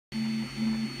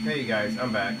Hey guys,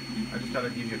 I'm back. I just thought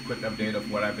I'd give you a quick update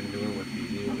of what I've been doing with the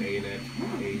new Anet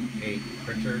A8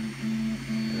 printer.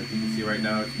 And as you can see right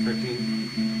now, it's printing.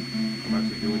 I'm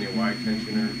actually doing a wide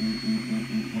tensioner.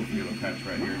 Hopefully it'll catch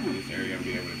right here to this area and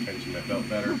be able to tension my belt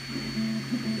better.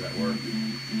 Hopefully that works.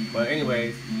 But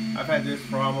anyways, I've had this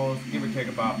for almost, give or take,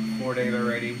 about 4 days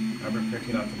already. I've been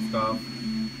printing out some stuff.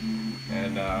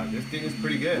 And this thing is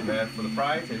pretty good, man. For the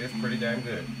price, it is pretty damn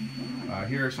good.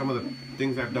 Here are some of the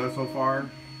things I've done so far.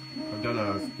 I've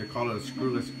done they call it a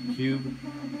screwless cube.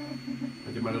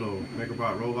 I did my little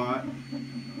Makerbot robot.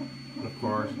 And of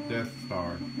course,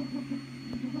 Deathstar.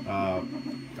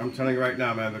 I'm telling you right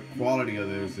now, man, the quality of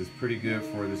this is pretty good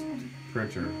for this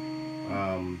printer.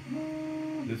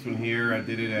 This one here, I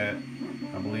did it at,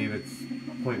 I believe it's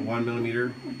 0.1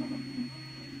 millimeter.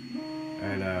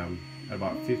 And at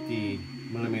about 50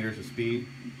 millimeters of speed.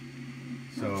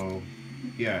 So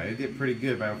yeah, it did pretty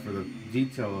good, man, for the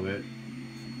detail of it.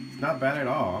 It's not bad at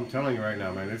all. I'm telling you right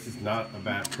now, man, this is not a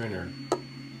bad printer.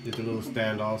 Did the little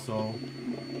stand also.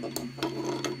 As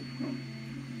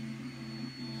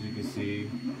you can see,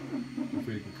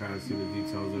 hopefully you can kind of see the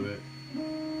details of it.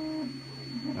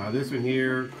 This one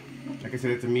here, like I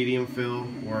said, it's a medium fill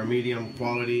or a medium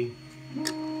quality.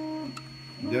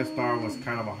 Deathstar was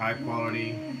kind of a high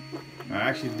quality. I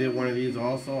actually did one of these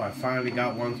also. I finally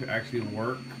got one to actually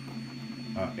work.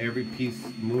 Every piece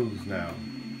moves now.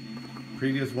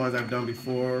 Previous ones I've done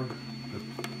before, the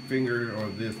finger or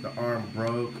the arm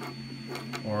broke,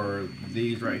 or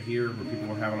these right here where people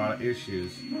were having a lot of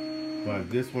issues.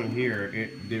 But this one here,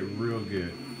 it did real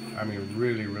good. I mean,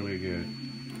 really, really good.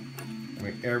 I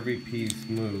mean, every piece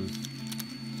moves.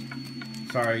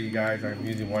 Sorry, you guys, I'm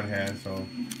using one hand, so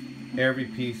every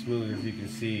piece moves, as you can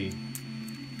see.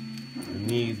 The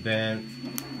knees bent,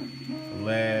 the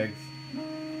legs,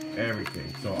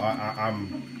 everything. So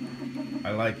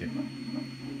I like it.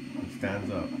 It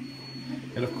stands up.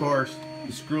 And of course,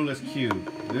 the screwless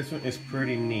cube. This one is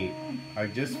pretty neat. I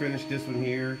just finished this one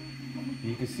here.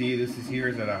 You can see this is here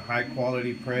is at a high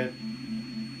quality print.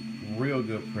 Real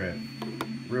good print.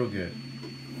 Real good.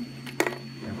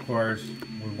 And of course,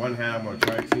 with one hand I'm gonna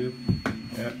try to.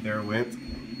 Yep, there it went.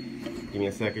 Give me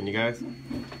a second, you guys.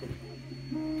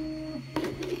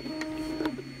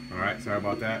 Alright, sorry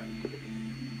about that.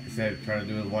 Like I said, trying to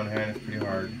do it with one hand is pretty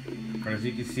hard. But as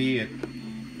you can see, it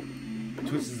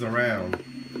twists around.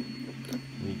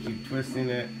 And you keep twisting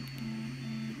it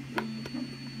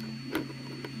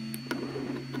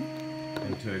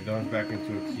until it goes back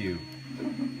into a cube.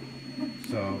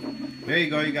 So, there you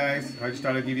go, you guys. I just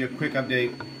thought I'd give you a quick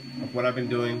update of what I've been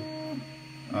doing.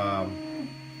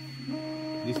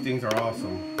 These things are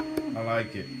awesome. I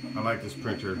like it. I like this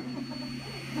printer.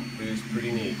 It is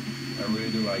pretty neat. I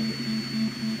really do like it.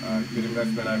 Good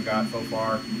investment I've got so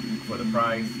far for the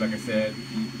price. Like I said,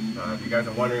 if you guys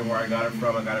are wondering where I got it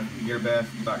from, I got it from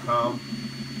gearbest.com.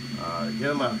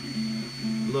 Give them a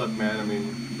look, man. I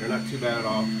mean, they're not too bad at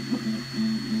all.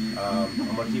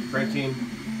 I'm going to keep printing.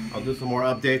 I'll do some more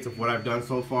updates of what I've done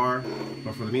so far.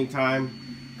 But for the meantime,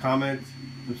 comment,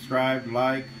 subscribe,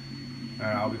 like.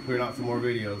 I'll be putting out some more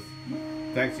videos.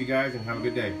 Thanks, you guys, and have a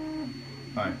good day.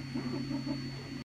 Bye.